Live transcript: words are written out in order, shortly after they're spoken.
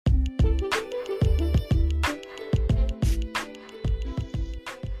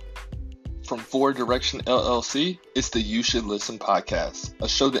From Forward Direction LLC, it's the You Should Listen podcast, a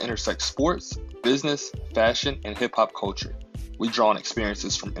show that intersects sports, business, fashion, and hip-hop culture. We draw on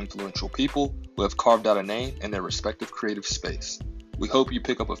experiences from influential people who have carved out a name in their respective creative space. We hope you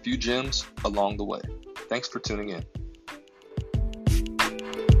pick up a few gems along the way. Thanks for tuning in.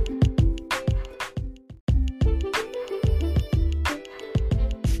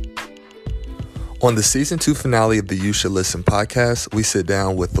 On the season 2 finale of the You Should Listen podcast, we sit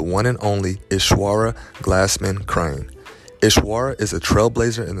down with the one and only Ishwara Glassman Chrein. Ishwara is a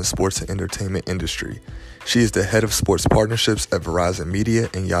trailblazer in the sports and entertainment industry. She is the head of sports partnerships at Verizon Media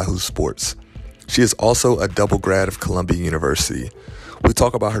and Yahoo Sports. She is also a double grad of Columbia University. We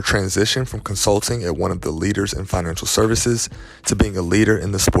talk about her transition from consulting at one of the leaders in financial services to being a leader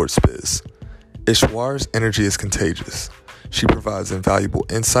in the sports biz. Ishwara's energy is contagious. She provides invaluable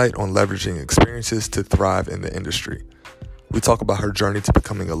insight on leveraging experiences to thrive in the industry. We talk about her journey to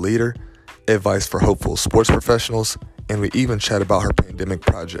becoming a leader, advice for hopeful sports professionals, and we even chat about her pandemic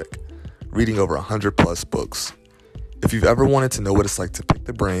project, reading over 100 plus books. If you've ever wanted to know what it's like to pick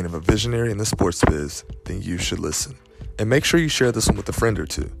the brain of a visionary in the sports biz, then you should listen. And make sure you share this one with a friend or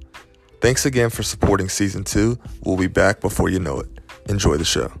two. Thanks again for supporting season 2. We'll be back before you know it. Enjoy the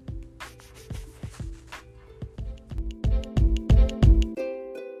show.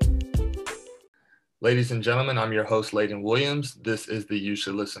 Ladies and gentlemen, I'm your host, Layden Williams. This is the You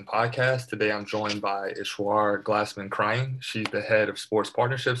Should Listen podcast. Today, I'm joined by Ishwara Glassman Chrein. She's the head of sports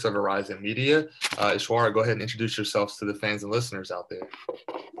partnerships of Verizon Media. Ishwara, go ahead and introduce yourselves to the fans and listeners out there.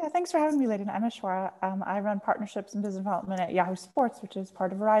 Yeah, thanks for having me, Layden. I'm Ishwara. I run partnerships and business development at Yahoo Sports, which is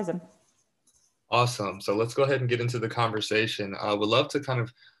part of Verizon. Awesome. So let's go ahead and get into the conversation. I would love to kind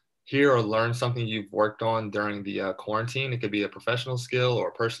of hear or learn something you've worked on during the quarantine. It could be a professional skill or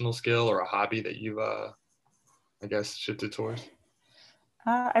a personal skill or a hobby that you've, shifted towards.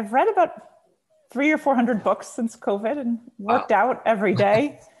 I've read about 300 or 400 books since COVID and worked out every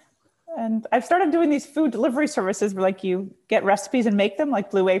day. And I've started doing these food delivery services where you get recipes and make them,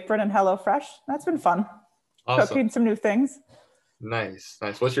 like Blue Apron and HelloFresh. That's been fun. Awesome. Cooking some new things. Nice.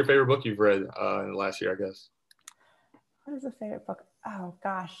 What's your favorite book you've read in the last year, I guess? What is a favorite book? Oh,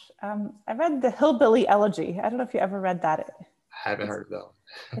 gosh. I read The Hillbilly Elegy. I don't know if you ever read that. I haven't heard of that one.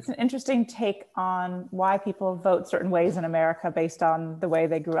 It's an interesting take on why people vote certain ways in America based on the way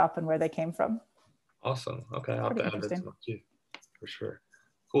they grew up and where they came from. Awesome. Okay. I'll have to add that to my queue for sure.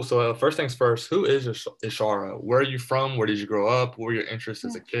 Cool. So first things first, who is Ishwara? Where are you from? Where did you grow up? What were your interests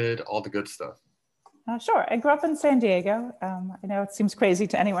as a kid? All the good stuff. Sure. I grew up in San Diego. I know it seems crazy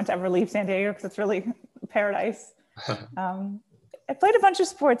to anyone to ever leave San Diego because it's really paradise. I played a bunch of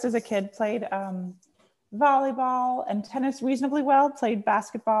sports as a kid, played volleyball and tennis reasonably well, played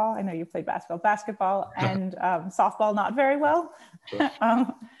basketball. I know you played basketball and softball not very well. Sure.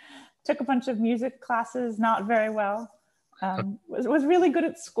 Took a bunch of music classes not very well. Was really good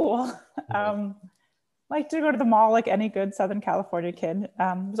at school. Liked to go to the mall like any good Southern California kid.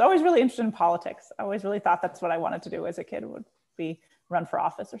 Was always really interested in politics. I always really thought that's what I wanted to do as a kid, would be run for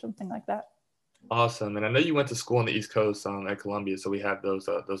office or something like that. Awesome. And I know you went to school on the East Coast at Columbia, so we have those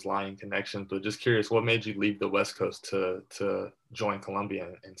line connections. But just curious, what made you leave the West Coast to join Columbia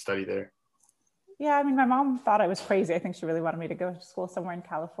and study there? Yeah, I mean, my mom thought I was crazy. I think she really wanted me to go to school somewhere in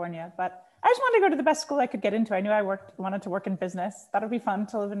California. But I just wanted to go to the best school I could get into. I knew I wanted to work in business. Thought it would be fun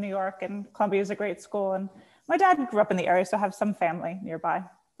to live in New York, and Columbia is a great school. And my dad grew up in the area, so I have some family nearby.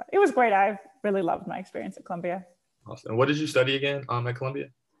 But it was great. I really loved my experience at Columbia. Awesome. And what did you study again at Columbia?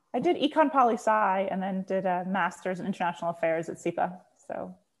 I did econ poli-sci and then did a master's in international affairs at SIPA.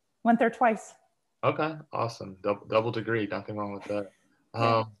 So went there twice. Okay, awesome. Double degree, nothing wrong with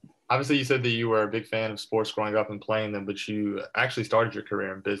that. Obviously, you said that you were a big fan of sports growing up and playing them, but you actually started your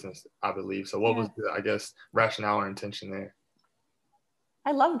career in business, I believe. So what was the, rationale or intention there?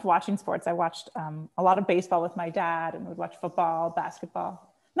 I loved watching sports. I watched a lot of baseball with my dad and would watch football,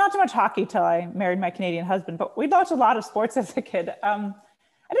 basketball. Not too much hockey till I married my Canadian husband, but we'd watch a lot of sports as a kid.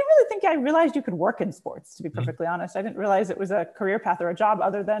 I didn't really think I realized you could work in sports, to be perfectly honest. I didn't realize it was a career path or a job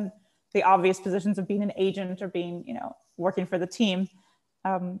other than the obvious positions of being an agent or being, working for the team.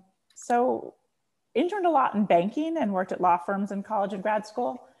 So interned a lot in banking and worked at law firms in college and grad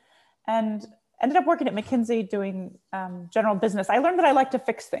school, and ended up working at McKinsey doing general business. I learned that I like to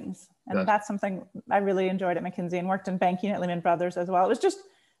fix things. And that's something I really enjoyed at McKinsey, and worked in banking at Lehman Brothers as well. It was just,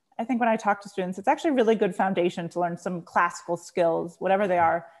 I think when I talk to students, it's actually a really good foundation to learn some classical skills, whatever they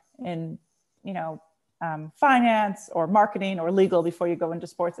are in, finance or marketing or legal before you go into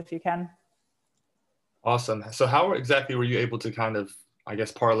sports, if you can. Awesome. So how exactly were you able to kind of,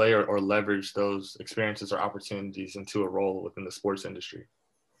 parlay or leverage those experiences or opportunities into a role within the sports industry?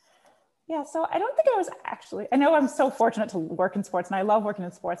 Yeah, so I don't think I was actually, I know I'm so fortunate to work in sports and I love working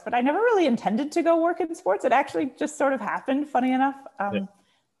in sports, but I never really intended to go work in sports. It actually just sort of happened, funny enough.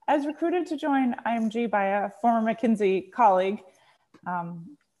 I was recruited to join IMG by a former McKinsey colleague,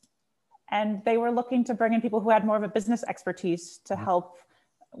 and they were looking to bring in people who had more of a business expertise to help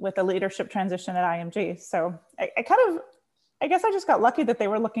with a leadership transition at IMG. So I guess I just got lucky that they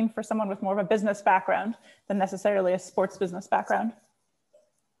were looking for someone with more of a business background than necessarily a sports business background.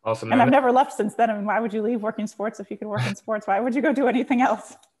 Awesome. And I've never left since then. I mean, why would you leave working sports if you could work in sports? Why would you go do anything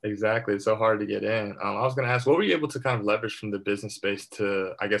else? Exactly. It's so hard to get in. I was going to ask, what were you able to kind of leverage from the business space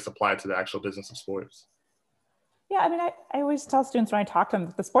to, I guess, apply to the actual business of sports? Yeah, I mean, I always tell students when I talk to them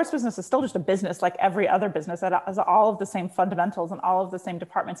that the sports business is still just a business like every other business that has all of the same fundamentals and all of the same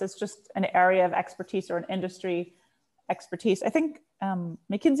departments. It's just an area of expertise or an industry expertise. I think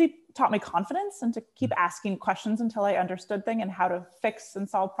McKinsey taught me confidence and to keep asking questions until I understood things and how to fix and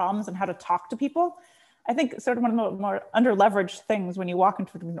solve problems and how to talk to people. I think sort of one of the more under-leveraged things when you walk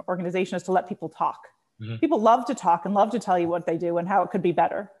into an organization is to let people talk. People love to talk and love to tell you what they do and how it could be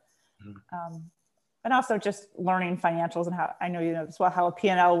better. And also just learning financials and how, I know you know as well, how a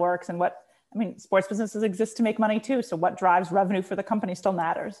P&L works and sports businesses exist to make money too. So what drives revenue for the company still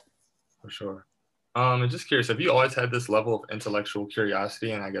matters. For sure. I'm just curious, have you always had this level of intellectual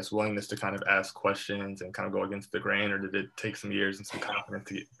curiosity and I guess willingness to kind of ask questions and kind of go against the grain, or did it take some years and some confidence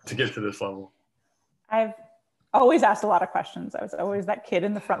to get to this level? I've always asked a lot of questions. I was always that kid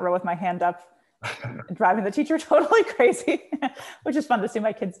in the front row with my hand up, driving the teacher totally crazy, which is fun to see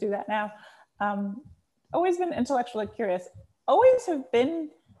my kids do that now. Always been intellectually curious, always have been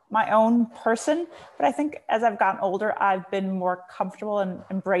my own person. But I think as I've gotten older, I've been more comfortable and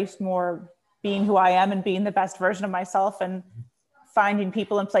embraced more being who I am and being the best version of myself and finding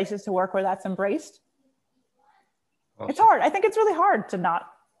people and places to work where that's embraced. Awesome. It's hard. I think it's really hard to not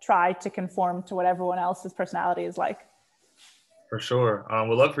try to conform to what everyone else's personality is like. For sure.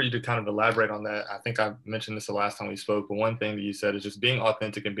 We'd love for you to kind of elaborate on that. I think I mentioned this the last time we spoke, but one thing that you said is just being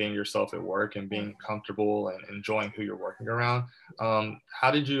authentic and being yourself at work and being comfortable and enjoying who you're working around. How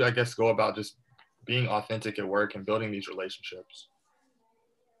did you, I guess, go about just being authentic at work and building these relationships?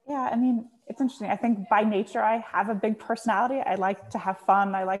 Yeah, I mean, it's interesting. I think by nature, I have a big personality. I like to have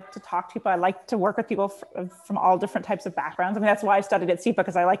fun. I like to talk to people. I like to work with people from all different types of backgrounds. I mean, that's why I studied at SEPA,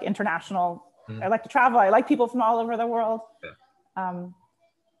 because I like international. I like to travel. I like people from all over the world.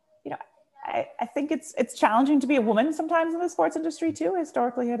 Yeah. I think it's challenging to be a woman sometimes in the sports industry too.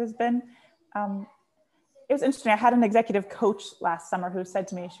 Historically, it has been. It was interesting. I had an executive coach last summer who said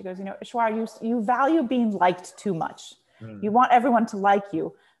to me, she goes, Ishwara, you value being liked too much. You want everyone to like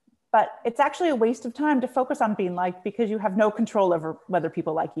you. But it's actually a waste of time to focus on being liked because you have no control over whether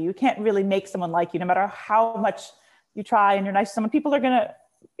people like you. You can't really make someone like you, no matter how much you try and you're nice to someone. People are going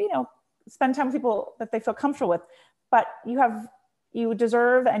to, spend time with people that they feel comfortable with. But you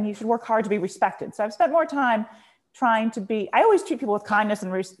deserve and you should work hard to be respected. So I've spent more time trying to I always treat people with kindness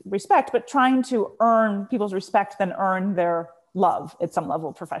and respect, but trying to earn people's respect than earn their love at some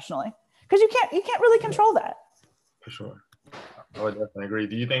level professionally. Because you can't really control that. For sure. I would definitely agree.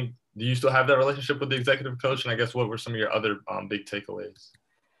 Do you still have that relationship with the executive coach? And I guess what were some of your other big takeaways?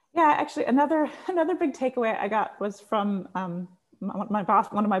 Yeah, actually, another big takeaway I got was from one of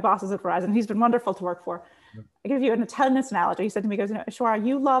my bosses at Verizon. He's been wonderful to work for. I give you an tennis analogy. He said to me, he goes, Ishwara,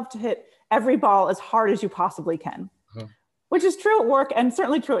 you love to hit every ball as hard as you possibly can, which is true at work and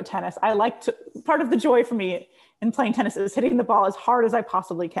certainly true at tennis. Part of the joy for me in playing tennis is hitting the ball as hard as I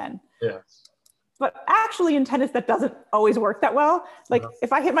possibly can. Yes. But actually in tennis, that doesn't always work that well. Like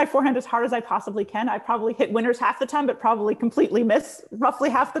if I hit my forehand as hard as I possibly can, I probably hit winners half the time, but probably completely miss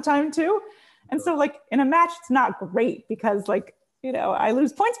roughly half the time too. And so like in a match, it's not great because I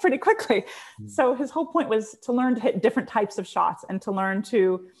lose points pretty quickly. So his whole point was to learn to hit different types of shots and to learn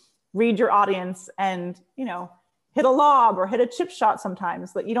to read your audience and, hit a lob or hit a chip shot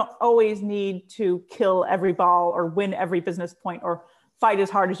sometimes, that you don't always need to kill every ball or win every business point or fight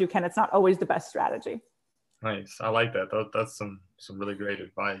as hard as you can. It's not always the best strategy. Nice. I like that. That's some really great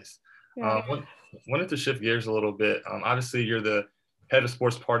advice. Yeah. Wanted to shift gears a little bit. Obviously, you're the head of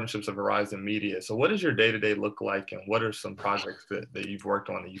sports partnerships at Verizon Media. So what does your day-to-day look like, and what are some projects that you've worked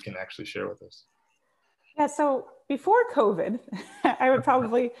on that you can actually share with us? Yeah, so before COVID, I would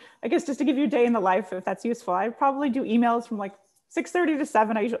probably, I guess just to give you a day in the life, if that's useful, I'd probably do emails from like 6:30 to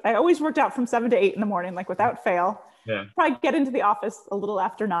 7. I always worked out from 7 to 8 in the morning, like without fail. Yeah. Probably get into the office a little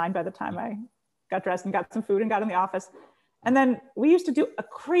after 9 by the time I got dressed and got some food and got in the office. And then we used to do a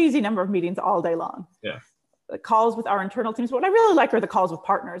crazy number of meetings all day long. Yeah. The calls with our internal teams. What I really like are the calls with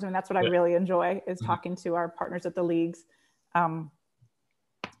partners. I mean, that's what I really enjoy is talking to our partners at the leagues.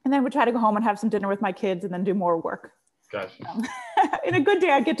 And then we try to go home and have some dinner with my kids and then do more work. Gotcha. In a good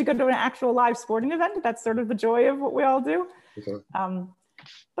day, I get to go to an actual live sporting event. That's sort of the joy of what we all do. Okay.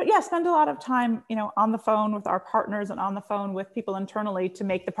 But yeah, spend a lot of time, on the phone with our partners and on the phone with people internally to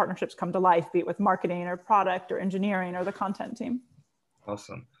make the partnerships come to life, be it with marketing or product or engineering or the content team.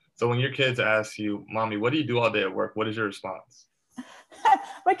 Awesome. So when your kids ask you, Mommy, what do you do all day at work? What is your response?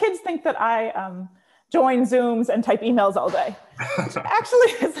 My kids think that I join Zooms and type emails all day. Which actually,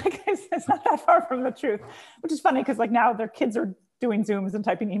 it's not that far from the truth, which is funny because now their kids are doing Zooms and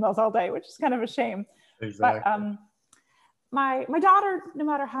typing emails all day, which is kind of a shame. Exactly. But my daughter, no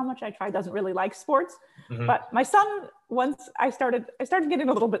matter how much I try, doesn't really like sports. Mm-hmm. But my son, once I started getting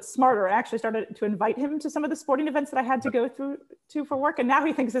a little bit smarter. I actually started to invite him to some of the sporting events that I had to go to for work. And now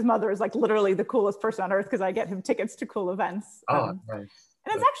he thinks his mother is literally the coolest person on earth because I get him tickets to cool events. Oh, nice.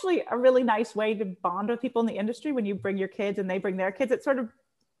 And it's actually a really nice way to bond with people in the industry when you bring your kids and they bring their kids. It sort of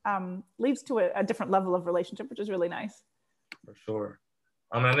leads to a different level of relationship, which is really nice. For sure.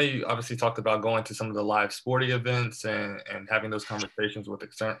 I know you obviously talked about going to some of the live sporting events and having those conversations with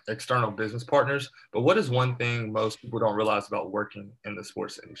external business partners. But what is one thing most people don't realize about working in the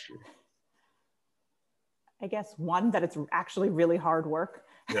sports industry? I guess one, that it's actually really hard work.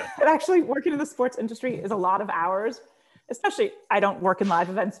 Yeah. And actually working in the sports industry is a lot of hours. Especially, I don't work in live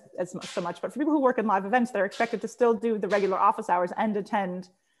events so much, but for people who work in live events, they're expected to still do the regular office hours and attend,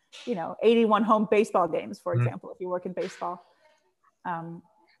 81 home baseball games, for example, if you work in baseball. And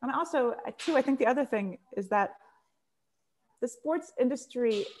also, too, I think the other thing is that the sports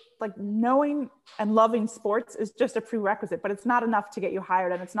industry, knowing and loving sports is just a prerequisite, but it's not enough to get you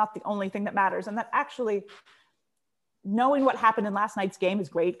hired, and it's not the only thing that matters. And that actually, knowing what happened in last night's game is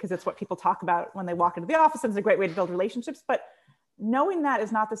great because it's what people talk about when they walk into the office, and it's a great way to build relationships. But knowing that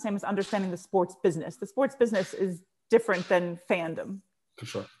is not the same as understanding the sports business. The sports business is different than fandom. For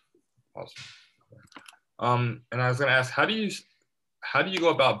sure. Awesome. And I was going to ask, how do you go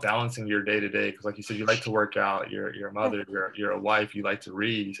about balancing your day to day? Because like you said, you like to work out. You're a mother. You're a wife. You like to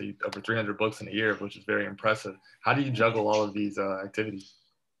read. You say over 300 books in a year, which is very impressive. How do you juggle all of these activities?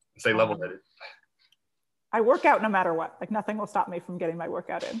 Stay level-headed. I work out no matter what. Nothing will stop me from getting my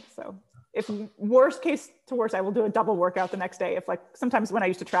workout in. So if worst case to worst, I will do a double workout the next day. If sometimes when I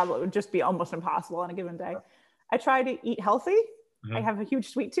used to travel, it would just be almost impossible on a given day. I try to eat healthy. I have a huge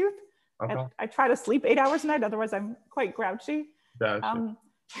sweet tooth. Okay. I try to sleep 8 hours a night. Otherwise I'm quite grouchy. Gotcha.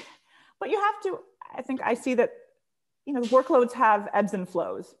 But you have to, I think I see that, workloads have ebbs and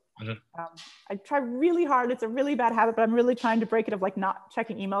flows. I try really hard. It's a really bad habit, but I'm really trying to break it of not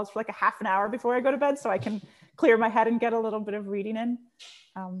checking emails for a half an hour before I go to bed so I can clear my head and get a little bit of reading in.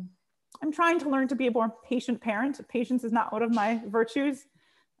 I'm trying to learn to be a more patient parent. Patience is not one of my virtues.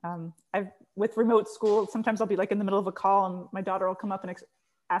 With remote school, sometimes I'll be in the middle of a call and my daughter will come up and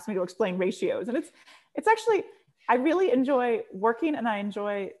ask me to explain ratios. And it's actually, I really enjoy working and I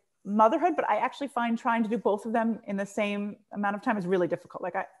enjoy motherhood, but I actually find trying to do both of them in the same amount of time is really difficult.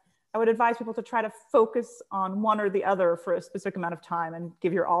 I would advise people to try to focus on one or the other for a specific amount of time and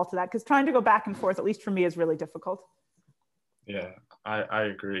give your all to that. Because trying to go back and forth, at least for me, is really difficult. Yeah, I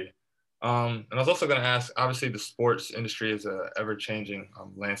agree. And I was also going to ask, obviously the sports industry is a ever-changing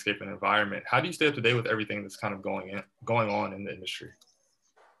landscape and environment. How do you stay up to date with everything that's kind of going on in the industry?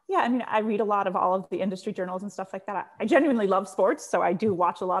 Yeah, I read a lot of all of the industry journals and stuff like that. I genuinely love sports, so I do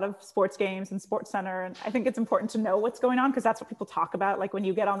watch a lot of sports games and Sports Center. And I think it's important to know what's going on because that's what people talk about. When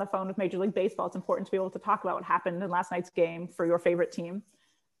you get on the phone with Major League Baseball, it's important to be able to talk about what happened in last night's game for your favorite team.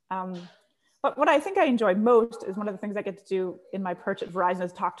 But what I think I enjoy most is one of the things I get to do in my perch at Verizon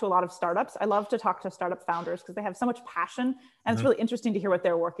is talk to a lot of startups. I love to talk to startup founders because they have so much passion and it's really interesting to hear what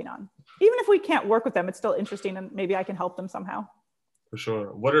they're working on. Even if we can't work with them, it's still interesting and maybe I can help them somehow. For sure.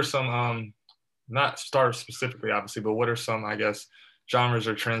 What are some, not startups specifically, obviously, but what are some, I guess, genres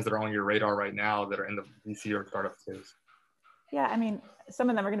or trends that are on your radar right now that are in the VC or startup space? Yeah, some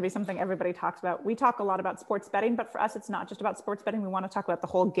of them are going to be something everybody talks about. We talk a lot about sports betting, but for us, it's not just about sports betting. We want to talk about the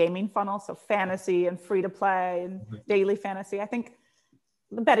whole gaming funnel. So fantasy and free to play and daily fantasy. I think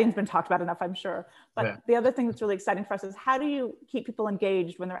the betting's been talked about enough, I'm sure. But the other thing that's really exciting for us is how do you keep people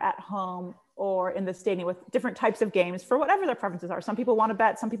engaged when they're at home or in the stadium with different types of games for whatever their preferences are. Some people want to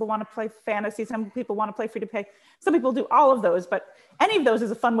bet, some people want to play fantasy, some people want to play free to play. Some people do all of those, but any of those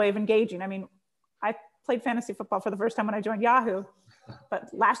is a fun way of engaging. I played fantasy football for the first time when I joined Yahoo, but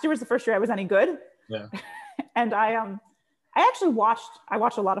last year was the first year I was any good. Yeah. And I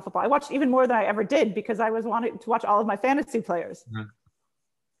watched a lot of football. I watched even more than I ever did because I was wanting to watch all of my fantasy players.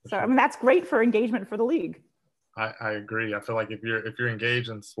 So that's great for engagement for the league. I agree. I feel like if you're engaged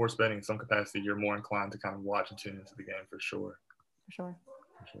in sports betting in some capacity, you're more inclined to kind of watch and tune into the game for sure. For sure.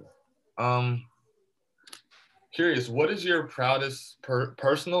 Sure. Curious, what is your proudest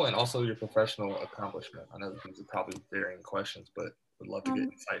personal and also your professional accomplishment? I know these are probably varying questions, but would love to get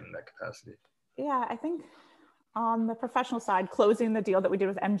insight in that capacity. Yeah, I think on the professional side, closing the deal that we did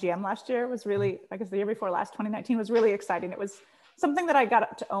with MGM last year was really, I guess the year before last, 2019, was really exciting. It was something that I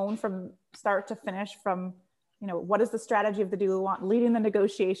got to own from start to finish, from, you know, what is the strategy of the deal we want, leading the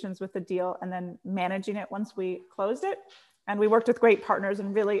negotiations with the deal, and then managing it once we closed it. And we worked with great partners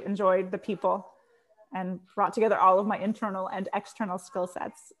and really enjoyed the people and brought together all of my internal and external skill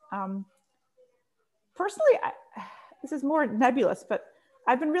sets. Personally, this is more nebulous, but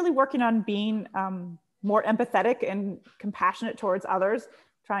I've been really working on being more empathetic and compassionate towards others.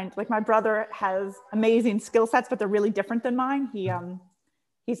 Trying to, like, my brother has amazing skill sets, but they're really different than mine.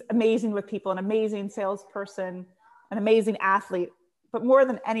 He's amazing with people, an amazing salesperson, an amazing athlete, but more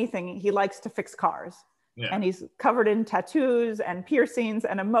than anything, he likes to fix cars. Yeah. And he's covered in tattoos and piercings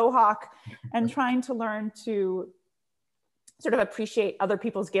and a mohawk, and trying to learn to sort of appreciate other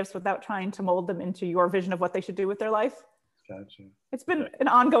people's gifts without trying to mold them into your vision of what they should do with their life. Gotcha. It's been an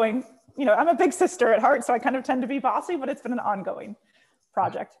ongoing, you know, I'm a big sister at heart, so I kind of tend to be bossy, but it's been an ongoing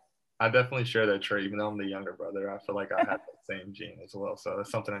project. I definitely share that trait. Even though I'm the younger brother, I feel like I have that same gene as well. So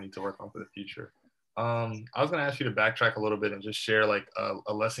that's something I need to work on for the future. I was going to ask you to backtrack a little bit and just share like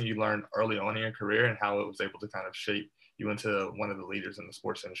a lesson you learned early on in your career and how it was able to kind of shape you into one of the leaders in the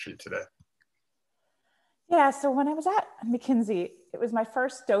sports industry today. Yeah, so when I was at McKinsey, it was my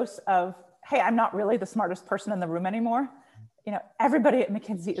first dose of, hey, I'm not really the smartest person in the room anymore. You know, everybody at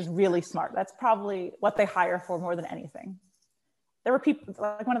McKinsey is really smart. That's probably what they hire for more than anything. There were people,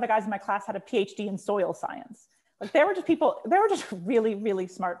 like one of the guys in my class had a PhD in soil science. Like there were just really, really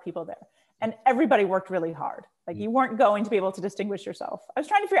smart people there. And everybody worked really hard. Like you weren't going to be able to distinguish yourself. I was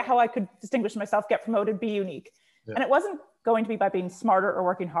trying to figure out how I could distinguish myself, get promoted, be unique. Yeah. And it wasn't going to be by being smarter or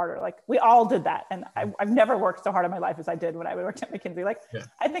working harder. Like we all did that. And I've never worked so hard in my life as I did when I worked at McKinsey. Like yeah.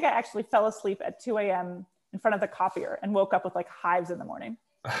 I think I actually fell asleep at 2 a.m. in front of the copier and woke up with like hives in the morning.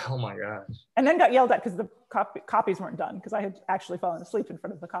 Oh my gosh. And then got yelled at because the copies weren't done because I had actually fallen asleep in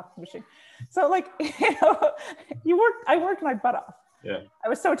front of the copy machine. So like, you know, I worked my butt off. Yeah. I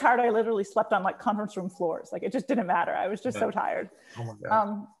was so tired. I literally slept on like conference room floors. Like it just didn't matter. I was just so tired. Oh my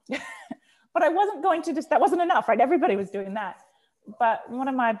God. But I wasn't going to that wasn't enough, right? Everybody was doing that. But one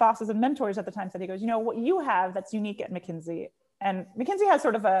of my bosses and mentors at the time said, he goes, you know, what you have that's unique at McKinsey, and McKinsey has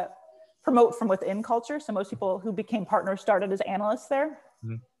sort of a promote from within culture. So most people who became partners started as analysts there.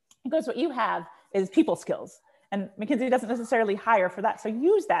 Mm-hmm. He goes, what you have is people skills, and McKinsey doesn't necessarily hire for that. So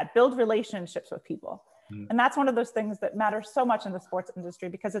use that, build relationships with people. And that's one of those things that matters so much in the sports industry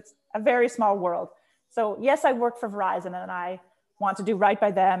because it's a very small world. So yes, I work for Verizon and I want to do right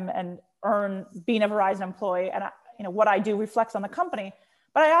by them and earn being a Verizon employee. And you know, what I do reflects on the company,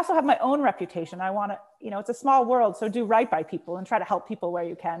 but I also have my own reputation. I want to, you know, it's a small world. So do right by people and try to help people where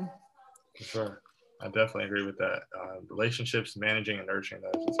you can. For sure. I definitely agree with that. Relationships, managing and nurturing,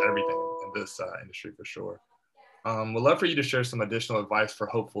 that is everything in this industry for sure. We'd love for you to share some additional advice for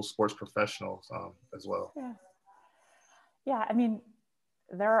hopeful sports professionals as well. Yeah, I mean,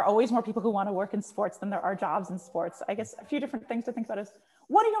 there are always more people who want to work in sports than there are jobs in sports. I guess a few different things to think about is,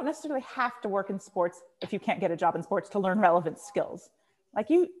 one, you don't necessarily have to work in sports if you can't get a job in sports to learn relevant skills.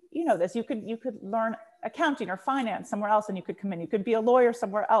 Like you know this, you could learn accounting or finance somewhere else and you could come in. You could be a lawyer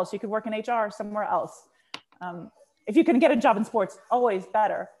somewhere else. You could work in HR somewhere else. If you can get a job in sports, always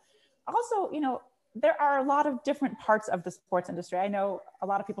better. Also, you know, there are a lot of different parts of the sports industry. I know a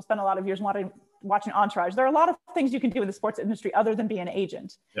lot of people spend a lot of years watching Entourage. There are a lot of things you can do in the sports industry other than be an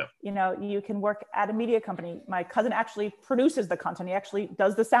agent. Yeah. You know, you can work at a media company. My cousin actually produces the content. He actually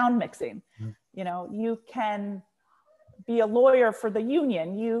does the sound mixing. Mm. You know, you can be a lawyer for the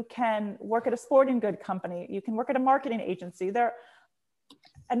union. You can work at a sporting good company. You can work at a marketing agency.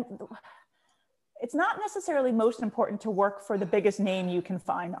 And it's not necessarily most important to work for the biggest name you can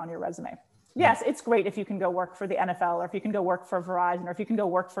find on your resume. Yes, it's great if you can go work for the NFL or if you can go work for Verizon or if you can go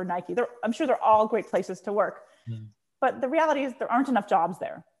work for Nike. I'm sure they're all great places to work. Mm. But the reality is there aren't enough jobs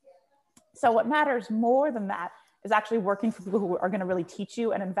there. So what matters more than that is actually working for people who are going to really teach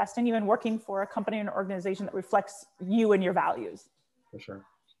you and invest in you, and working for a company and an organization that reflects you and your values. For sure.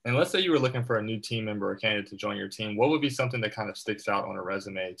 And let's say you were looking for a new team member or candidate to join your team. What would be something that kind of sticks out on a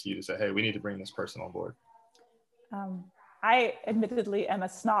resume to you to say, hey, we need to bring this person on board? I admittedly am a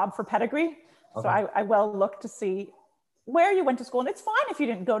snob for pedigree. Okay. So I will look to see where you went to school. And it's fine if you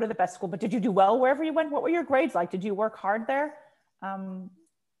didn't go to the best school, but did you do well wherever you went? What were your grades like? Did you work hard there?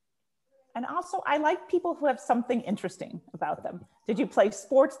 And also, I like people who have something interesting about them. Did you play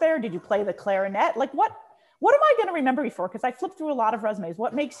sports there? Did you play the clarinet? Like what what am I going to remember you for? Because I flipped through a lot of resumes.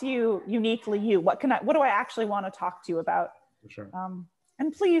 What makes you uniquely you? What do I actually want to talk to you about? For sure.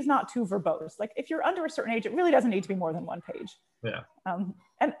 And please not too verbose. Like if you're under a certain age, it really doesn't need to be more than one page. Yeah.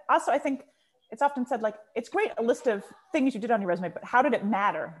 And also I think it's often said like, it's great, a list of things you did on your resume, but how did it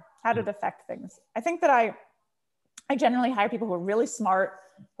matter? How did it affect things? I think that I generally hire people who are really smart,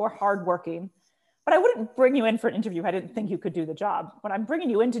 who are hardworking, but I wouldn't bring you in for an interview if I didn't think you could do the job. What I'm bringing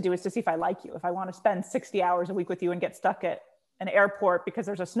you in to do is to see if I like you, if I want to spend 60 hours a week with you and get stuck at an airport because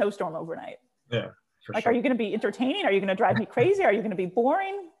there's a snowstorm overnight. Yeah, for like, sure. Are you going to be entertaining? Are you going to drive me crazy? Are you going to be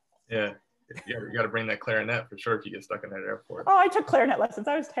boring? Yeah, you got to bring that clarinet for sure if you get stuck in that airport. Oh, I took clarinet lessons.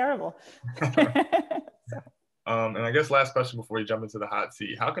 I was terrible. So. And I guess last question before we jump into the hot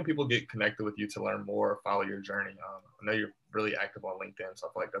seat, how can people get connected with you to learn more, follow your journey? I know you're really active on LinkedIn, so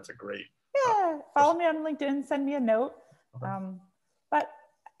I feel like that's a great. Yeah, follow me on LinkedIn, send me a note. Okay. But,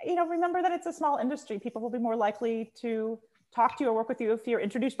 remember that it's a small industry. People will be more likely to talk to you or work with you if you're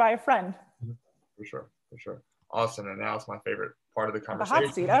introduced by a friend. For sure. Awesome. And now it's my favorite part of the conversation. The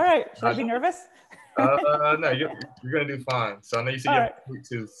hot seat. All right. Should I be nervous? No, you're going to do fine. So I know you said you have a sweet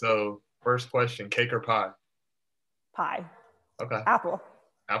tooth. So first question, cake or pie? Pie. Okay. Apple.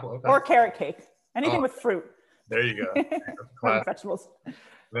 Okay. Or carrot cake. Anything with fruit. There you go. Vegetables.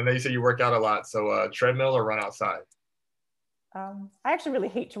 And then you said you work out a lot. So treadmill or run outside? I actually really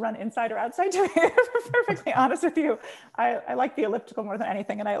hate to run inside or outside, to be perfectly honest with you. I like the elliptical more than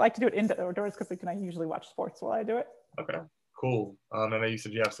anything, and I like to do it indoors because I usually watch sports while I do it. Okay, cool. I know you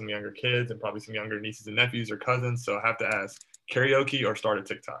said you have some younger kids and probably some younger nieces and nephews or cousins, so I have to ask, karaoke or start a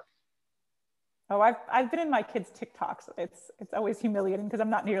TikTok? Oh, I've been in my kids' TikToks. It's always humiliating because I'm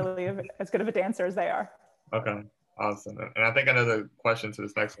not nearly as good of a dancer as they are. Okay, awesome. And I think I know the question to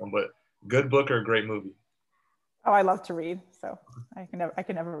this next one, but good book or great movie? Oh, I love to read, so I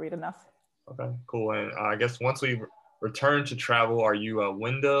can never read enough. Okay, cool. And I guess once we return to travel, are you a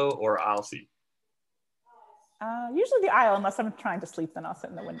window or aisle seat? Usually the aisle, unless I'm trying to sleep, then I'll sit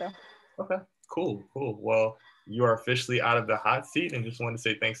in the window. Okay, cool. Well, you are officially out of the hot seat, and just wanted to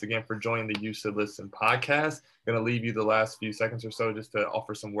say thanks again for joining the You Should Listen podcast. Going to leave you the last few seconds or so just to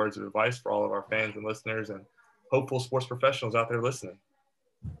offer some words of advice for all of our fans and listeners and hopeful sports professionals out there listening.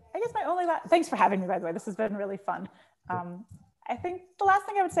 I guess my only thanks for having me, by the way. This has been really fun. I think the last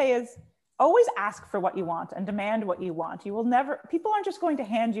thing I would say is always ask for what you want and demand what you want. People aren't just going to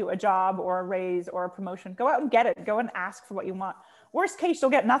hand you a job or a raise or a promotion. Go out and get it. Go and ask for what you want. Worst case, you'll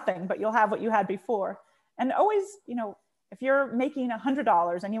get nothing, but you'll have what you had before. And always, if you're making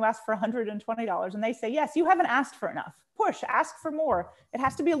 $100 and you ask for $120 and they say, yes, you haven't asked for enough. Push, ask for more. It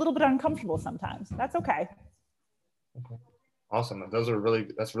has to be a little bit uncomfortable sometimes. That's okay. Awesome. That's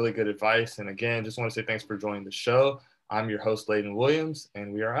really good advice. And again, just want to say thanks for joining the show. I'm your host, Layden Williams,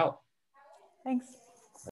 and we are out. Thanks.